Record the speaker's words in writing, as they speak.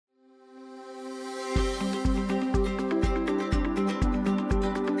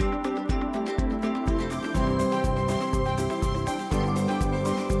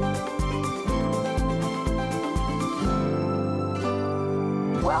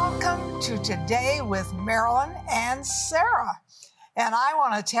Welcome to Today with Marilyn and Sarah. And I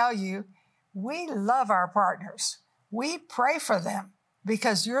want to tell you, we love our partners. We pray for them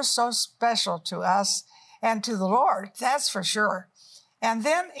because you're so special to us and to the Lord, that's for sure. And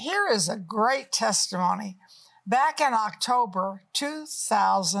then here is a great testimony. Back in October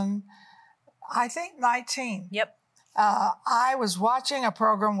 2019. Yep. I was watching a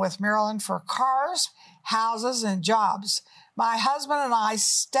program with Marilyn for cars, houses, and jobs. My husband and I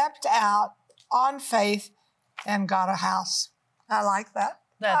stepped out on faith and got a house. I like that.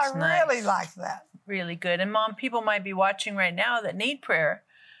 That's nice. I really like that. Really good. And Mom, people might be watching right now that need prayer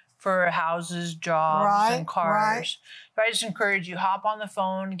for houses, jobs, and cars. Right. So I just encourage you, hop on the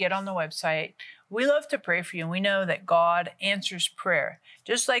phone, get on the website. We love to pray for you, and we know that God answers prayer.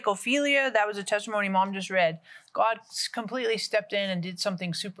 Just like Ophelia, that was a testimony Mom just read. God completely stepped in and did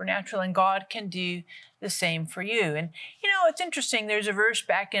something supernatural, and God can do the same for you. And, you know, it's interesting. There's a verse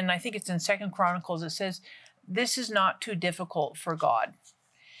back in, I think it's in 2 Chronicles, that says, this is not too difficult for God.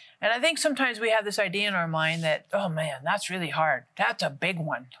 And I think sometimes we have this idea in our mind that, oh man, that's really hard. That's a big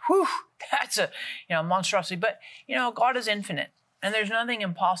one. Whew, that's a, monstrosity. But, God is infinite, and there's nothing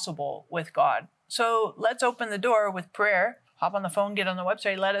impossible with God. So let's open the door with prayer. Hop on the phone, get on the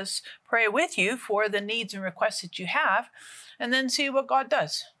website, let us pray with you for the needs and requests that you have, and then see what God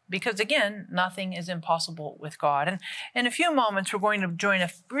does. Because again, nothing is impossible with God. And in a few moments, we're going to join a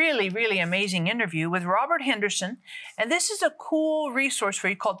really, really amazing interview with Robert Henderson. And this is a cool resource for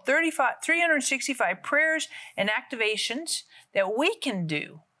you called 365 Prayers and Activations that we can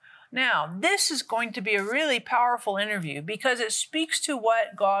do. Now, this is going to be a really powerful interview because it speaks to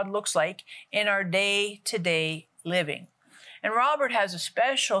what God looks like in our day-to-day living. And Robert has a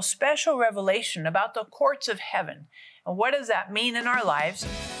special revelation about the courts of heaven. And what does that mean in our lives?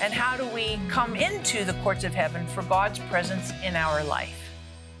 And how do we come into the courts of heaven for God's presence in our life?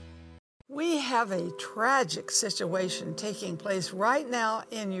 We have a tragic situation taking place right now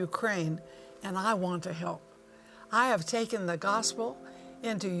in Ukraine, and I want to help. I have taken the gospel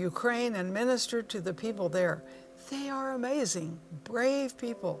into Ukraine and ministered to the people there. They are amazing, brave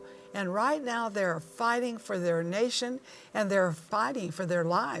people. And right now they're fighting for their nation and they're fighting for their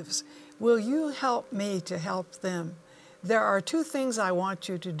lives. Will you help me to help them? There are two things I want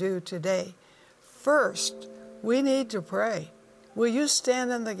you to do today. First, we need to pray. Will you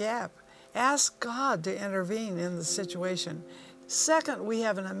stand in the gap? Ask God to intervene in the situation. Second, we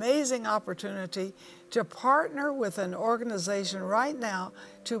have an amazing opportunity to partner with an organization right now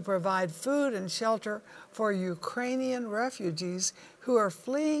to provide food and shelter for Ukrainian refugees who are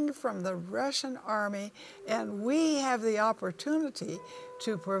fleeing from the Russian army, and we have the opportunity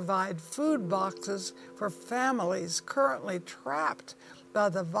to provide food boxes for families currently trapped by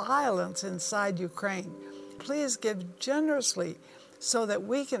the violence inside Ukraine. Please give generously so that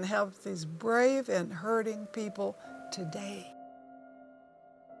we can help these brave and hurting people today.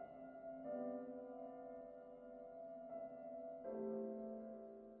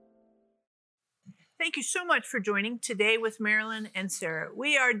 Thank you so much for joining Today with Marilyn and Sarah.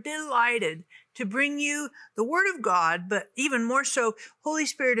 We are delighted to bring you the Word of God, but even more so, Holy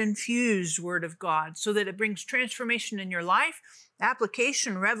Spirit-infused Word of God, so that it brings transformation in your life,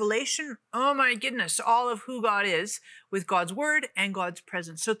 application, revelation, oh my goodness, all of who God is with God's Word and God's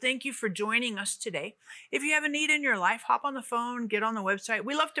presence. So thank you for joining us today. If you have a need in your life, hop on the phone, get on the website.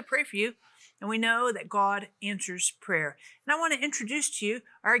 We love to pray for you. And we know that God answers prayer. And I want to introduce to you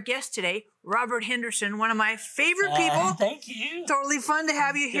our guest today, Robert Henderson, one of my favorite people. Thank you. Totally fun to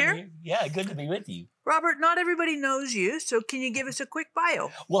have you here. Yeah, good to be with you. Robert, not everybody knows you, so can you give us a quick bio?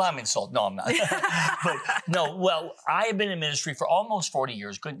 Well, I'm insulted. No, I'm not. I have been in ministry for almost 40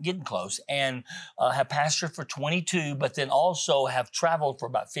 years, getting close, and have pastored for 22, but then also have traveled for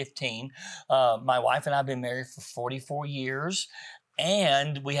about 15. My wife and I have been married for 44 years.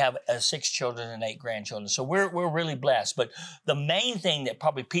 And we have 6 children and 8 grandchildren. So we're really blessed. But the main thing that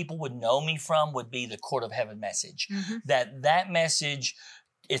probably people would know me from would be the Court of Heaven message. Mm-hmm. That message,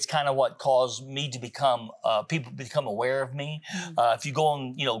 it's kind of what caused me to become, people become aware of me. Mm-hmm. If you go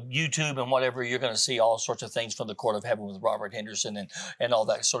on, YouTube and whatever, you're going to see all sorts of things from the Court of Heaven with Robert Henderson and all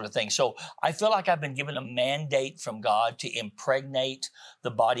that sort of thing. So I feel like I've been given a mandate from God to impregnate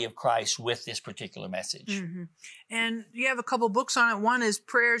the body of Christ with this particular message. Mm-hmm. And you have a couple books on it. One is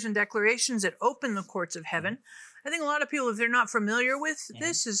Prayers and Declarations that Open the Courts of Heaven. I think a lot of people, if they're not familiar with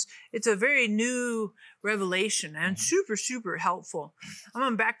this, it's a very new revelation and super, super helpful. I'm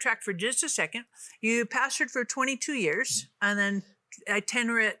going to backtrack for just a second. You pastored for 22 years and then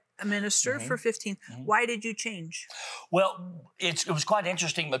itinerant minister for 15. Why did you change? Well, it was quite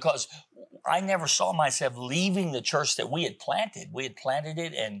interesting because I never saw myself leaving the church that we had planted. We had planted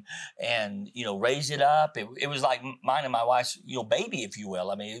it and raised it up. It was like mine and my wife's, baby, if you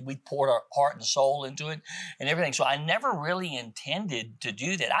will. I mean, we poured our heart and soul into it and everything. So I never really intended to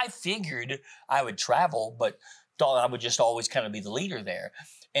do that. I figured I would travel, but thought I would just always kind of be the leader there.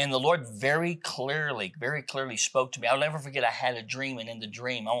 And the Lord very clearly spoke to me. I'll never forget, I had a dream, and in the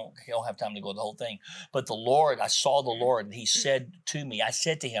dream, I don't have time to go to the whole thing, but I saw the Lord, and he said to me, I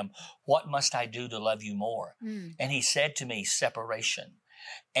said to him, what must I do to love you more? And he said to me, separation.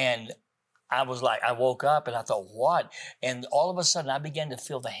 And I was like, I woke up and I thought, what? And all of a sudden I began to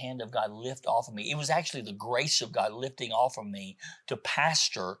feel the hand of God lift off of me. It was actually the grace of God lifting off of me to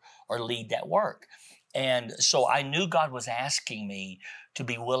pastor or lead that work. And so I knew God was asking me to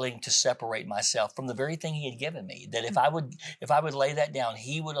be willing to separate myself from the very thing he had given me, that if I would lay that down,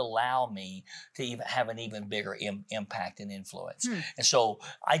 he would allow me to even have an even bigger impact and influence. And so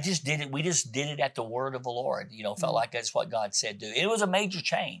I just did it. We just did it at the word of the Lord, felt like that's what God said do. It was a major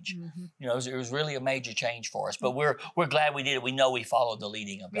change. It was really a major change for us, but we're glad we did it. We know we followed the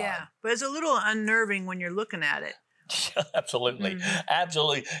leading of God. Yeah, but it's a little unnerving when you're looking at it. Absolutely.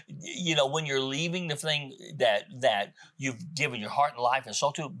 Absolutely. When you're leaving the thing that you've given your heart and life and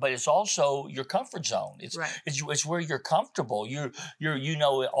soul to, but it's also your comfort zone. It's where you're comfortable. You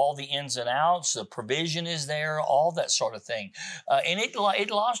know all the ins and outs, the provision is there, all that sort of thing. And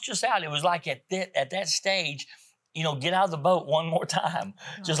it lost us out. It was like at that stage, get out of the boat one more time,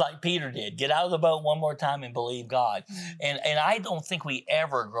 just like Peter did. Get out of the boat one more time and believe God. And I don't think we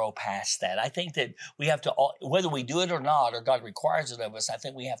ever grow past that. I think that we have to, whether we do it or not, or God requires it of us, I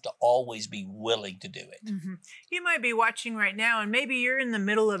think we have to always be willing to do it. You might be watching right now, and maybe you're in the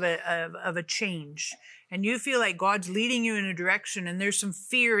middle of a change, and you feel like God's leading you in a direction, and there's some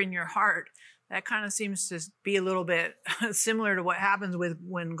fear in your heart. That kind of seems to be a little bit similar to what happens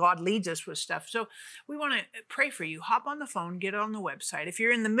when God leads us with stuff. So we want to pray for you. Hop on the phone, get on the website. If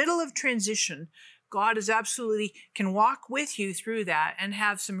you're in the middle of transition, God can walk with you through that and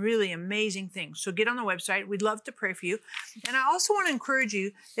have some really amazing things. So get on the website. We'd love to pray for you. And I also want to encourage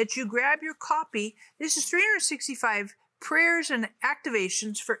you that you grab your copy. This is 365 prayers and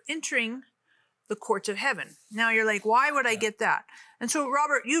activations for entering the courts of heaven. Now you're like, why would I get that? And so,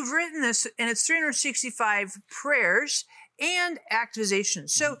 Robert, you've written this, and it's 365 prayers and activations.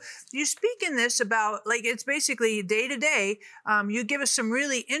 So you speak in this about, it's basically day to day. You give us some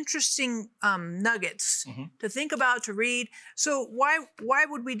really interesting nuggets to think about, to read. So why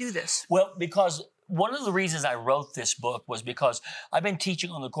would we do this? Well, because one of the reasons I wrote this book was because I've been teaching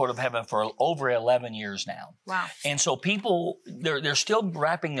on the court of heaven for over 11 years now. Wow. And so people, they're still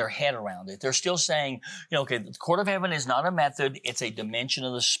wrapping their head around it. They're still saying, okay, the court of heaven is not a method. It's a dimension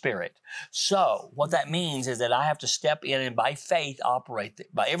of the spirit. So what that means is that I have to step in and by faith operate.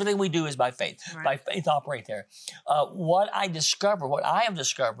 By everything we do is by faith. Right. By faith operate there. What I have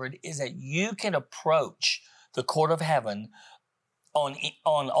discovered is that you can approach the court of heaven on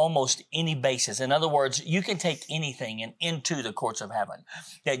almost any basis. In other words, you can take anything and into the courts of heaven.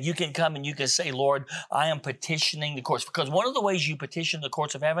 That you can come and you can say, Lord, I am petitioning the courts. Because one of the ways you petition the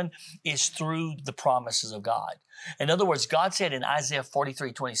courts of heaven is through the promises of God. In other words, God said in Isaiah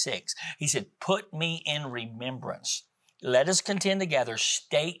 43:26, he said, put me in remembrance. Let us contend together,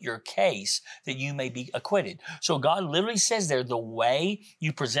 state your case that you may be acquitted. So God literally says there, the way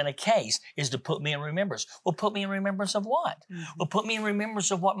you present a case is to put me in remembrance. Well, put me in remembrance of what? Well, put me in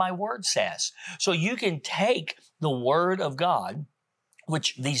remembrance of what my word says. So you can take the word of God,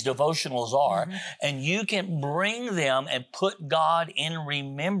 which these devotionals are, and you can bring them and put God in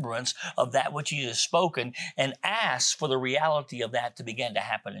remembrance of that which he has spoken and ask for the reality of that to begin to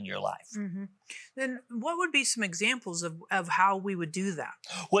happen in your life. Then what would be some examples of how we would do that?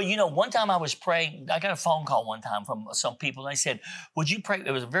 Well, one time I was praying, I got a phone call one time from some people, and they said, would you pray?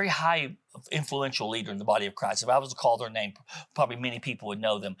 It was a very high influential leader in the body of Christ. If I was to call their name, probably many people would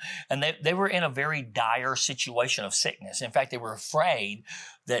know them. And they were in a very dire situation of sickness. In fact, they were afraid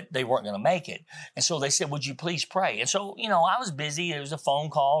that they weren't going to make it. And so they said, would you please pray? And so, I was busy. It was a phone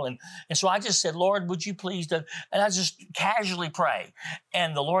call. And so I just said, Lord, would you please do? And I just casually pray.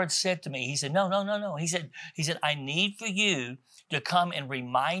 And the Lord said to me, he said, no. He said, I need for you to come and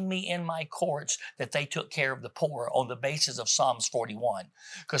remind me in my courts that they took care of the poor on the basis of Psalms 41.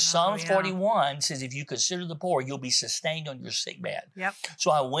 Because Psalms 41 says, if you consider the poor, you'll be sustained on your sick bed. Yep.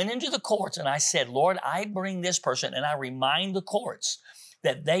 So I went into the courts and I said, Lord, I bring this person and I remind the courts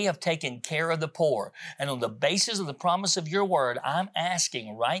that they have taken care of the poor. And on the basis of the promise of your word, I'm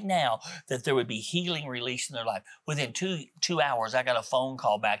asking right now that there would be healing released in their life. Within two hours, I got a phone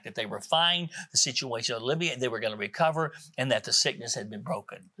call back that they were fine, the situation of Libya, they were going to recover, and that the sickness had been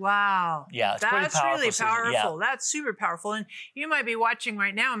broken. Wow. Yeah, it's That's pretty powerful. really powerful. Yeah. That's super powerful. And you might be watching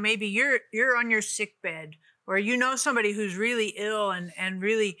right now, and maybe you're on your sick bed, or you know somebody who's really ill and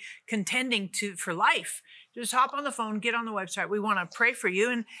really contending for life. Just hop on the phone, get on the website. We want to pray for you.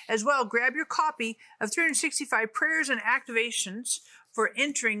 And as well, grab your copy of 365 Prayers and Activations for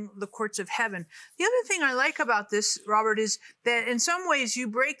Entering the Courts of Heaven. The other thing I like about this, Robert, is that in some ways you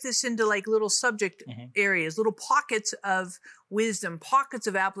break this into like little subject areas, little pockets of wisdom, pockets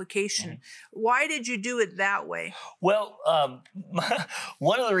of application. Why did you do it that way? Well,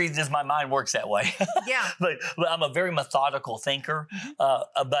 one of the reasons is my mind works that way. Yeah. but I'm a very methodical thinker.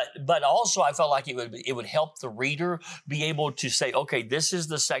 But also I felt like it would help the reader be able to say, okay, this is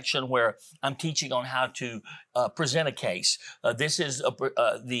the section where I'm teaching on how to present a case. This is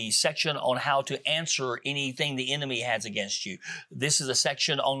the section on how to answer anything the enemy has against you. This is a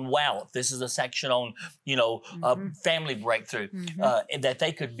section on wealth. This is a section on, family breakthrough. And that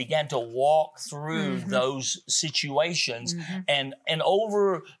they could begin to walk through those situations and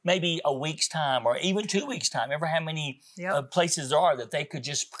over maybe a week's time or even 2 weeks' time, ever how many places there are, that they could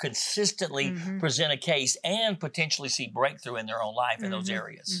just consistently present a case and potentially see breakthrough in their own life in those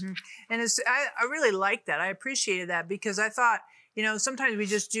areas. And I really like that. I appreciated that because I thought, sometimes we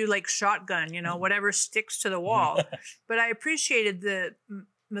just do like shotgun, whatever sticks to the wall. But I appreciated the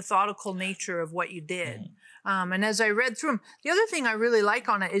methodical nature of what you did. And as I read through them, the other thing I really like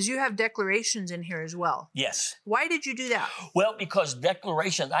on it is you have declarations in here as well. Yes. Why did you do that? Well, because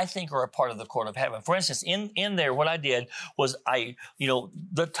declarations, I think, are a part of the court of heaven. For instance, in there, what I did was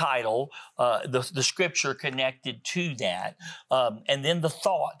the title, the scripture connected to that, and then the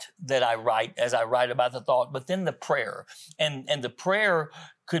thought that I write as I write about the thought, but then the prayer. And the prayer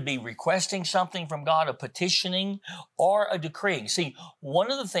could be requesting something from God, a petitioning, or a decreeing. See,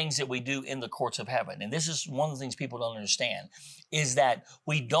 one of the things that we do in the courts of heaven, and this is one of the things people don't understand, is that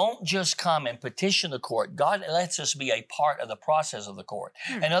we don't just come and petition the court. God lets us be a part of the process of the court.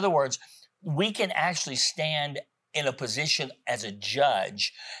 In other words, we can actually stand in a position as a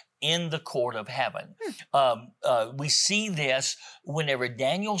judge in the court of heaven. We see this whenever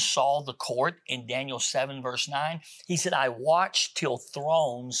Daniel saw the court in Daniel 7, verse 9. He said, I watched till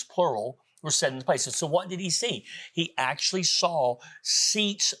thrones, plural, were set in place. So what did he see? He actually saw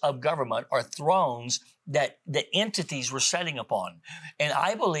seats of government or thrones that the entities were setting upon. And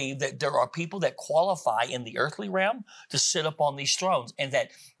I believe that there are people that qualify in the earthly realm to sit upon these thrones, and that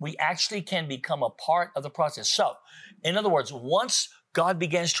we actually can become a part of the process. So, in other words, once God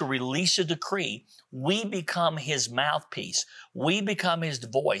begins to release a decree, we become his mouthpiece. We become his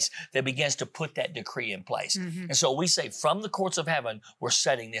voice that begins to put that decree in place. And so we say, from the courts of heaven, we're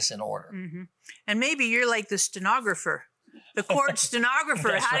setting this in order. And maybe you're like the stenographer. The court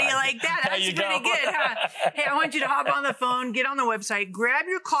stenographer. How do you like that? That's pretty good, huh? Hey, I want you to hop on the phone, get on the website, grab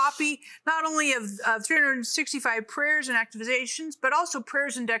your copy, not only of 365 Prayers and Activations, but also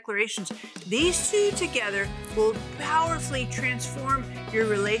Prayers and Declarations. These two together will powerfully transform your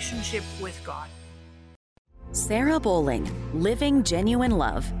relationship with God. Sarah Bowling, Living Genuine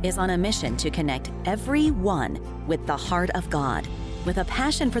Love, is on a mission to connect everyone with the heart of God. With a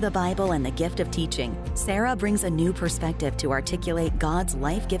passion for the Bible and the gift of teaching, Sarah brings a new perspective to articulate God's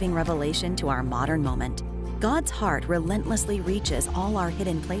life-giving revelation to our modern moment. God's heart relentlessly reaches all our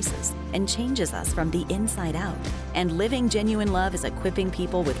hidden places and changes us from the inside out. And Living Genuine Love is equipping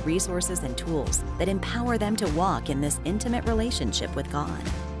people with resources and tools that empower them to walk in this intimate relationship with God.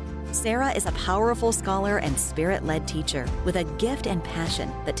 Sarah is a powerful scholar and spirit-led teacher with a gift and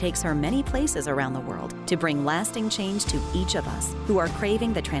passion that takes her many places around the world to bring lasting change to each of us who are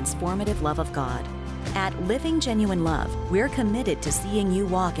craving the transformative love of God. At Living Genuine Love, we're committed to seeing you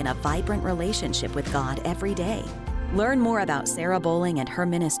walk in a vibrant relationship with God every day. Learn more about Sarah Bowling and her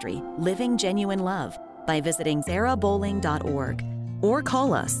ministry, Living Genuine Love, by visiting sarahbowling.org or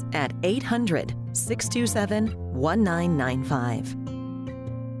call us at 800-627-1995.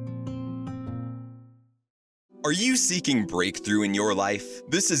 Are you seeking breakthrough in your life?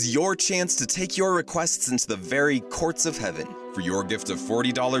 This is your chance to take your requests into the very courts of heaven. For your gift of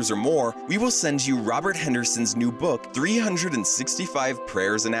 $40 or more, we will send you Robert Henderson's new book, 365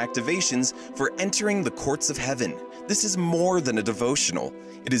 Prayers and Activations for Entering the Courts of Heaven. This is more than a devotional.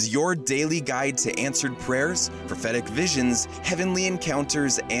 It is your daily guide to answered prayers, prophetic visions, heavenly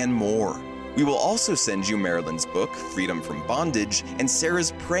encounters, and more. We will also send you Marilyn's book, Freedom from Bondage, and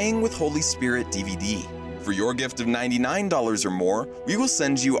Sarah's Praying with Holy Spirit DVD. For your gift of $99 or more, we will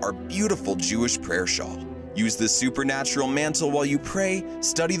send you our beautiful Jewish prayer shawl. Use this supernatural mantle while you pray,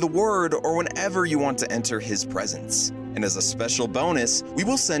 study the Word, or whenever you want to enter His presence. And as a special bonus, we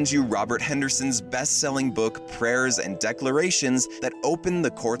will send you Robert Henderson's best-selling book, Prayers and Declarations That Open the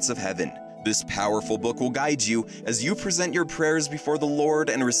Courts of Heaven. This powerful book will guide you as you present your prayers before the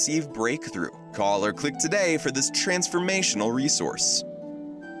Lord and receive breakthrough. Call or click today for this transformational resource.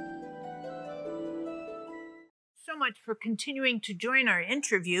 Much for continuing to join our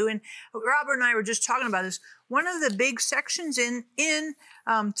interview. And Robert and I were just talking about this. One of the big sections in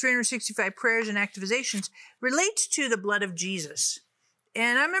 365 prayers and activations relates to the blood of Jesus.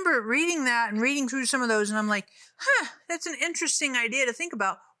 And I remember reading that and reading through some of those, and I'm like, that's an interesting idea to think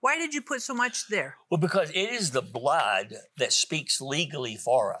about. Why did you put so much there? Well, because it is the blood that speaks legally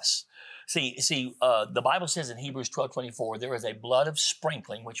for us. See, the Bible says in Hebrews 12:24, there is a blood of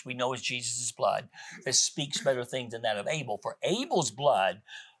sprinkling, which we know is Jesus' blood, that speaks better things than that of Abel. For Abel's blood,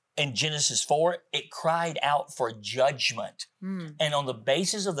 in Genesis 4, it cried out for judgment. And on the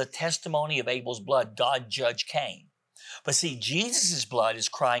basis of the testimony of Abel's blood, God judged Cain. But see, Jesus' blood is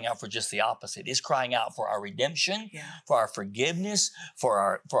crying out for just the opposite. It's crying out for our redemption, for our forgiveness,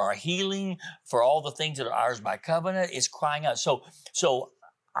 for our healing, for all the things that are ours by covenant. It's crying out. So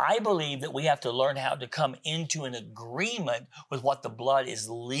I believe that we have to learn how to come into an agreement with what the blood is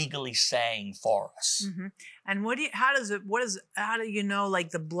legally saying for us. Mm-hmm. And how do you know,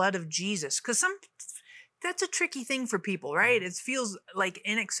 like, the blood of Jesus? Because that's a tricky thing for people, right? It feels like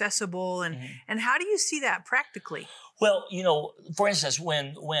inaccessible. And how do you see that practically? Well, for instance,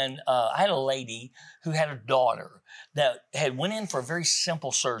 when I had a lady who had a daughter that had went in for a very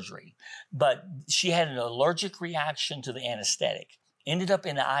simple surgery, but she had an allergic reaction to the anesthetic. Ended up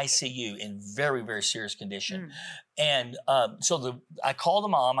in the ICU in very, very serious condition. And so I called the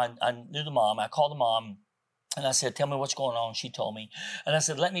mom. I knew the mom. I called the mom and I said, tell me what's going on. She told me. And I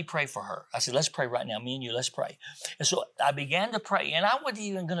said, let me pray for her. I said, let's pray right now. Me and you, let's pray. And so I began to pray. And I wasn't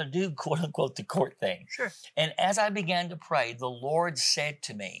even going to do, quote unquote, the court thing. Sure. And as I began to pray, the Lord said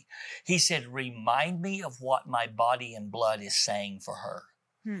to me, He said, remind me of what my body and blood is saying for her.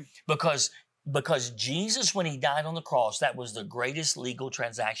 Because Jesus, when He died on the cross, that was the greatest legal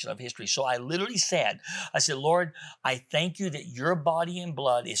transaction of history. So I literally said, Lord, I thank you that your body and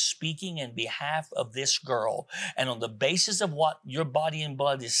blood is speaking in behalf of this girl. And on the basis of what your body and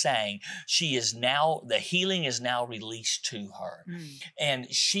blood is saying, the healing is now released to her.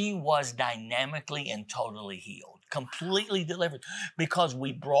 And she was dynamically and totally healed. Completely delivered, because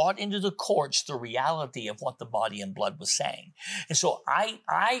we brought into the courts the reality of what the body and blood was saying. And so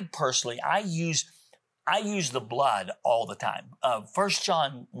I personally use the blood all the time. 1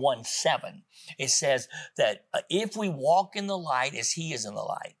 John 1:7, it says that if we walk in the light as He is in the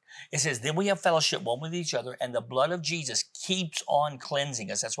light, it says, then we have fellowship one with each other, and the blood of Jesus keeps on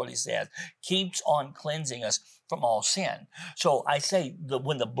cleansing us. That's what He says. Keeps on cleansing us from all sin. So I say that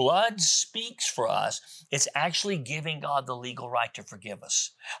when the blood speaks for us, it's actually giving God the legal right to forgive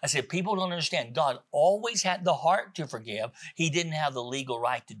us. I said, people don't understand. God always had the heart to forgive. He didn't have the legal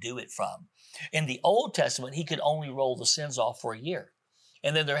right to do it from. In the Old Testament, He could only roll the sins off for a year.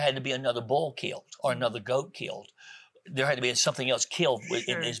 And then there had to be another bull killed or another goat killed. There had to be something else killed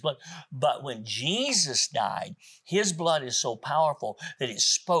in His blood. But when Jesus died, His blood is so powerful that it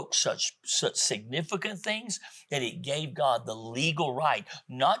spoke such significant things that it gave God the legal right,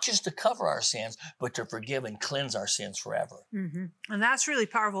 not just to cover our sins, but to forgive and cleanse our sins forever. And that's really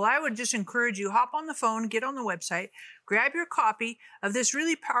powerful. I would just encourage you, hop on the phone, get on the website, grab your copy of this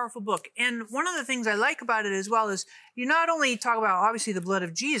really powerful book. And one of the things I like about it as well is you not only talk about, obviously, the blood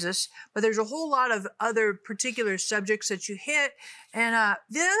of Jesus, but there's a whole lot of other particular subjects that you hit. And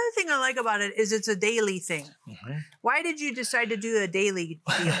the other thing I like about it is it's a daily thing. Why did you decide to do a daily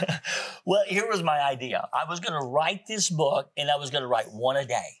deal? Well, here was my idea. I was going to write this book, and I was going to write one a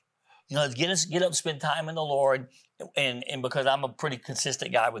day. Get up, spend time in the Lord, and because I'm a pretty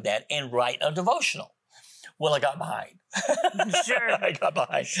consistent guy with that, and write a devotional. Well, I got behind. Sure. I got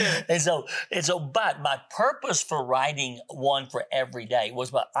behind. Sure. And so, but my purpose for writing one for every day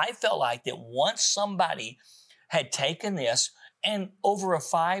was, but I felt like that once somebody had taken this and over a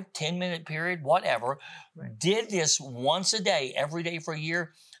 5-10 minute period, whatever, did this once a day, every day for a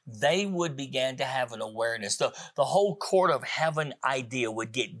year, they would begin to have an awareness. The whole court of heaven idea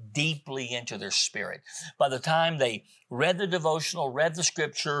would get deeply into their spirit. By the time they read the devotional, read the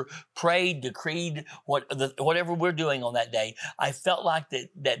scripture, prayed, decreed, whatever we're doing on that day, I felt like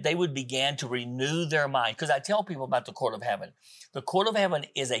that they would begin to renew their mind. Because I tell people about the court of heaven. The court of heaven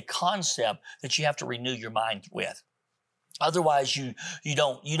is a concept that you have to renew your mind with. Otherwise, you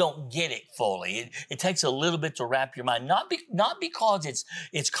don't get it fully. It takes a little bit to wrap your mind. Not because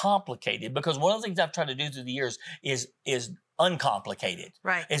it's complicated. Because one of the things I've tried to do through the years is uncomplicated.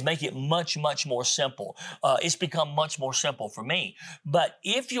 Right. Is make it much more simple. It's become much more simple for me. But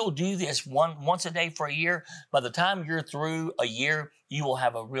if you'll do this once a day for a year, by the time you're through a year, you will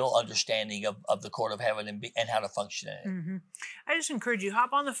have a real understanding of the court of heaven and how to function in it. Mm-hmm. I just encourage you,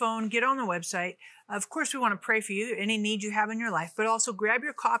 hop on the phone, get on the website. Of course, we want to pray for you, any need you have in your life, but also grab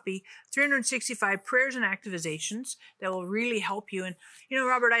your copy, 365 Prayers and Activations that will really help you. And,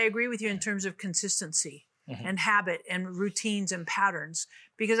 Robert, I agree with you in terms of consistency and habit and routines and patterns,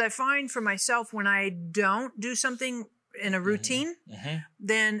 because I find for myself, when I don't do something in a routine,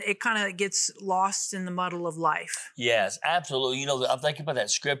 then it kind of gets lost in the muddle of life. Yes, absolutely. I'm thinking about that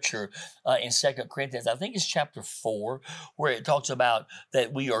scripture in 2 Corinthians, I think it's chapter 4, where it talks about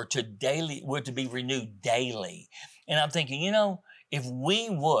that we're to be renewed daily. And I'm thinking, if we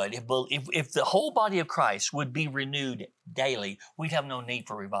would, if the whole body of Christ would be renewed daily, we'd have no need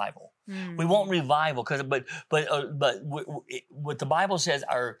for revival. We want revival but what the Bible says,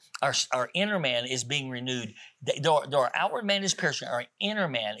 our inner man is being renewed. Though our outward man is perishing, our inner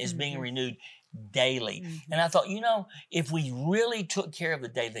man is being renewed daily. And I thought, if we really took care of the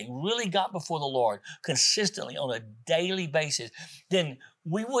daily thing, really got before the Lord consistently on a daily basis, then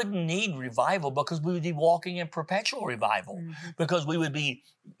we wouldn't need revival, because we would be walking in perpetual revival, because we would be,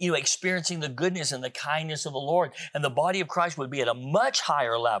 experiencing the goodness and the kindness of the Lord, and the body of Christ would be at a much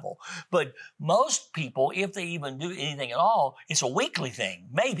higher level. But most people, if they even do anything at all, it's a weekly thing,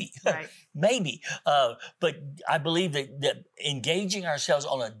 maybe, right. maybe. But I believe that engaging ourselves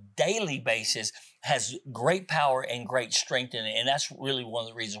on a daily basis has great power and great strength in it. And that's really one of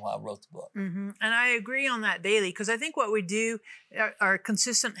the reasons why I wrote the book. And I agree on that daily, because I think what we do are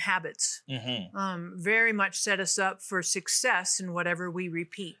consistent habits very much set us up for success in whatever we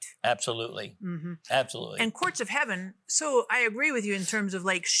repeat. Absolutely. Absolutely. And courts of heaven, so I agree with you in terms of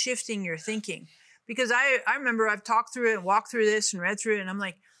like shifting your thinking, because I remember I've talked through it and walked through this and read through it, and I'm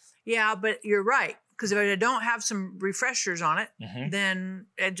like, yeah, but you're right. Because if I don't have some refreshers on it, then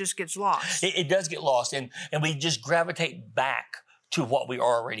it just gets lost. It does get lost, and we just gravitate back to what we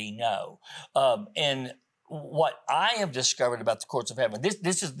already know. And what I have discovered about the courts of heaven,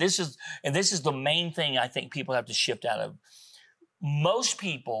 this is the main thing I think people have to shift out of. Most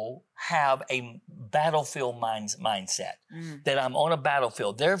people have a battlefield mindset, that I'm on a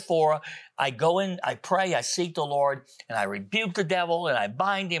battlefield. Therefore, I go in, I pray, I seek the Lord, and I rebuke the devil, and I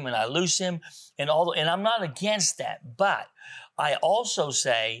bind him, and I loose him, and I'm not against that. But I also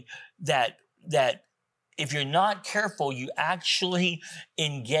say that if you're not careful, you actually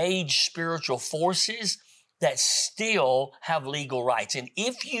engage spiritual forces that still have legal rights. And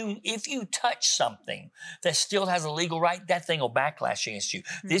if you touch something that still has a legal right, that thing will backlash against you.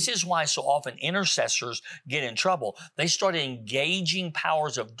 This is why so often intercessors get in trouble. They start engaging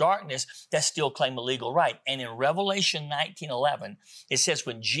powers of darkness that still claim a legal right. And in Revelation 19:11, it says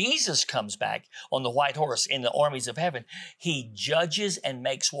when Jesus comes back on the white horse in the armies of heaven, he judges and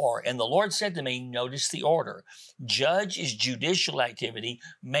makes war. And the Lord said to me, notice the order. Judge is judicial activity,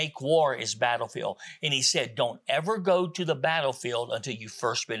 make war is battlefield. And he said, don't ever go to the battlefield until you've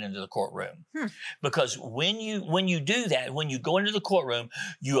first been into the courtroom. Because when you do that, when you go into the courtroom,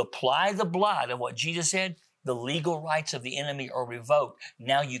 you apply the blood of what Jesus said, the legal rights of the enemy are revoked.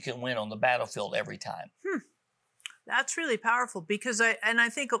 Now you can win on the battlefield every time. That's really powerful, because I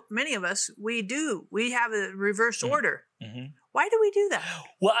think many of us, we have a reverse order. Why do we do that?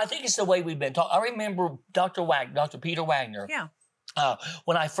 Well, I think it's the way we've been taught. I remember Dr. Peter Wagner. Yeah.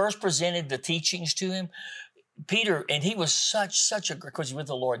 When I first presented the teachings to him, Peter, and he was such a, of course he's with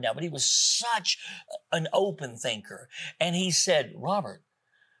the Lord now, but he was such an open thinker. And he said, Robert,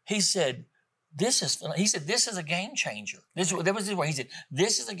 this is a game changer. He said,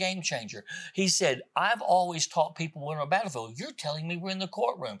 this is a game changer. He said, I've always taught people we're on a battlefield. You're telling me we're in the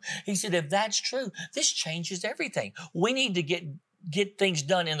courtroom. He said, if that's true, this changes everything. We need to get things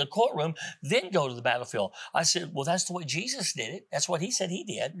done in the courtroom, then go to the battlefield. I said, well, that's the way Jesus did it. That's what he said he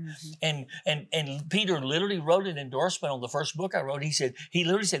did. And Peter literally wrote an endorsement on the first book I wrote. He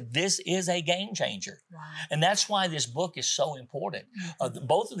literally said, this is a game changer. Wow. And that's why this book is so important.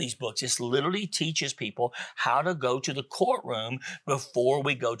 Both of these books, just literally teaches people how to go to the courtroom before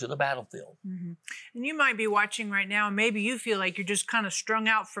we go to the battlefield. And you might be watching right now, and maybe you feel like you're just kind of strung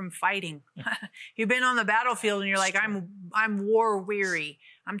out from fighting. You've been on the battlefield and you're like, I'm war weary.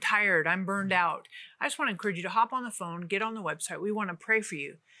 I'm tired. I'm burned out. I just want to encourage you to hop on the phone, get on the website. We want to pray for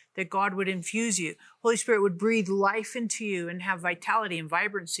you, that God would infuse you. Holy Spirit would breathe life into you and have vitality and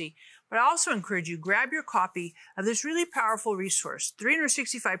vibrancy. But I also encourage you, grab your copy of this really powerful resource,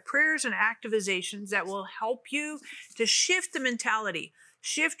 365 prayers and activations that will help you to shift the mentality,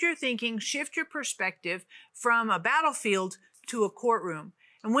 shift your thinking, shift your perspective from a battlefield to a courtroom.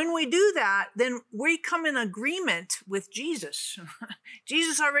 And when we do that, then we come in agreement with Jesus.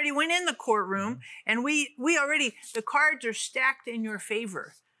 Jesus already went in the courtroom, and we already, the cards are stacked in your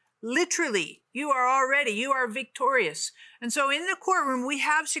favor. Literally, you are victorious. And so in the courtroom, we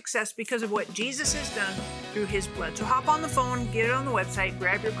have success because of what Jesus has done through his blood. So hop on the phone, get it on the website,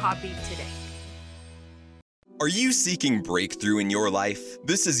 grab your copy today. Are you seeking breakthrough in your life?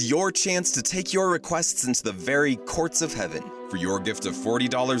 This is your chance to take your requests into the very courts of heaven. For your gift of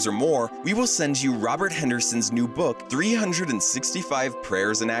 $40 or more, we will send you Robert Henderson's new book, 365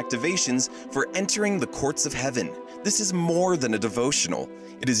 Prayers and Activations for Entering the Courts of Heaven. This is more than a devotional.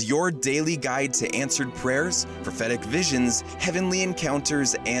 It is your daily guide to answered prayers, prophetic visions, heavenly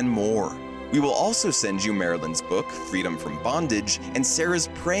encounters, and more. We will also send you Marilyn's book, Freedom from Bondage, and Sarah's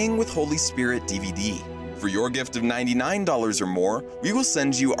Praying with Holy Spirit DVD. For your gift of $99 or more, we will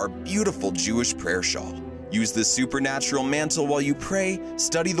send you our beautiful Jewish prayer shawl. Use this supernatural mantle while you pray,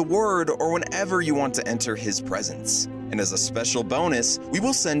 study the Word, or whenever you want to enter His presence. And as a special bonus, we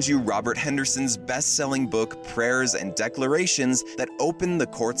will send you Robert Henderson's best-selling book, Prayers and Declarations That Open the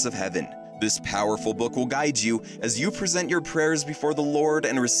Courts of Heaven. This powerful book will guide you as you present your prayers before the Lord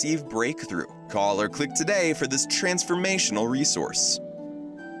and receive breakthrough. Call or click today for this transformational resource.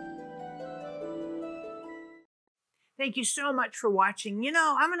 Thank you so much for watching. You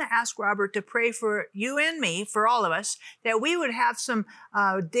know, I'm going to ask Robert to pray for you and me, for all of us, that we would have some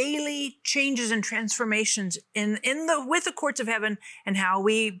daily changes and transformations with the courts of heaven and how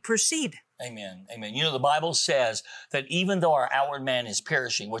we proceed. Amen. Amen. You know, the Bible says that even though our outward man is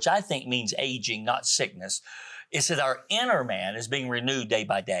perishing, which I think means aging, not sickness, it says our inner man is being renewed day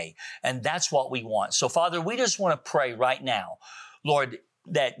by day. And that's what we want. So, Father, we just want to pray right now, Lord,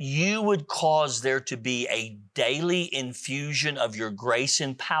 that you would cause there to be a daily infusion of your grace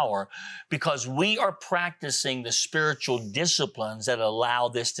and power, because we are practicing the spiritual disciplines that allow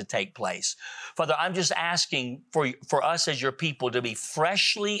this to take place. Father, I'm just asking for us as your people to be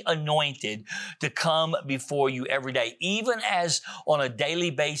freshly anointed to come before you every day. Even as on a daily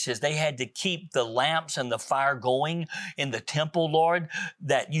basis, they had to keep the lamps and the fire going in the temple, Lord,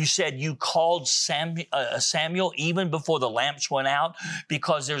 that you said you called Samuel even before the lamps went out,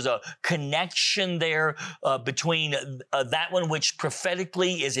 because there's a connection there between that one which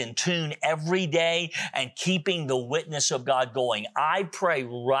prophetically is in tune every day and keeping the witness of God going. I pray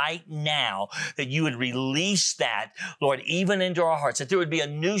right now that you would release that, Lord, even into our hearts, that there would be a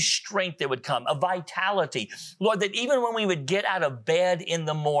new strength that would come, a vitality. Lord, that even when we would get out of bed in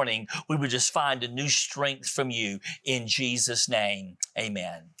the morning, we would just find a new strength from you in Jesus' name.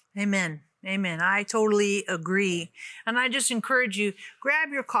 Amen. Amen. Amen. I totally agree. And I just encourage you, grab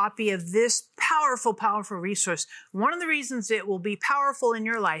your copy of this powerful, powerful resource. One of the reasons it will be powerful in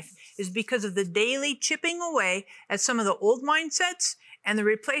your life is because of the daily chipping away at some of the old mindsets and the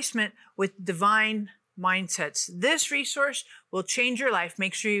replacement with divine mindsets. This resource will change your life.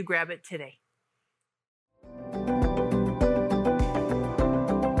 Make sure you grab it today.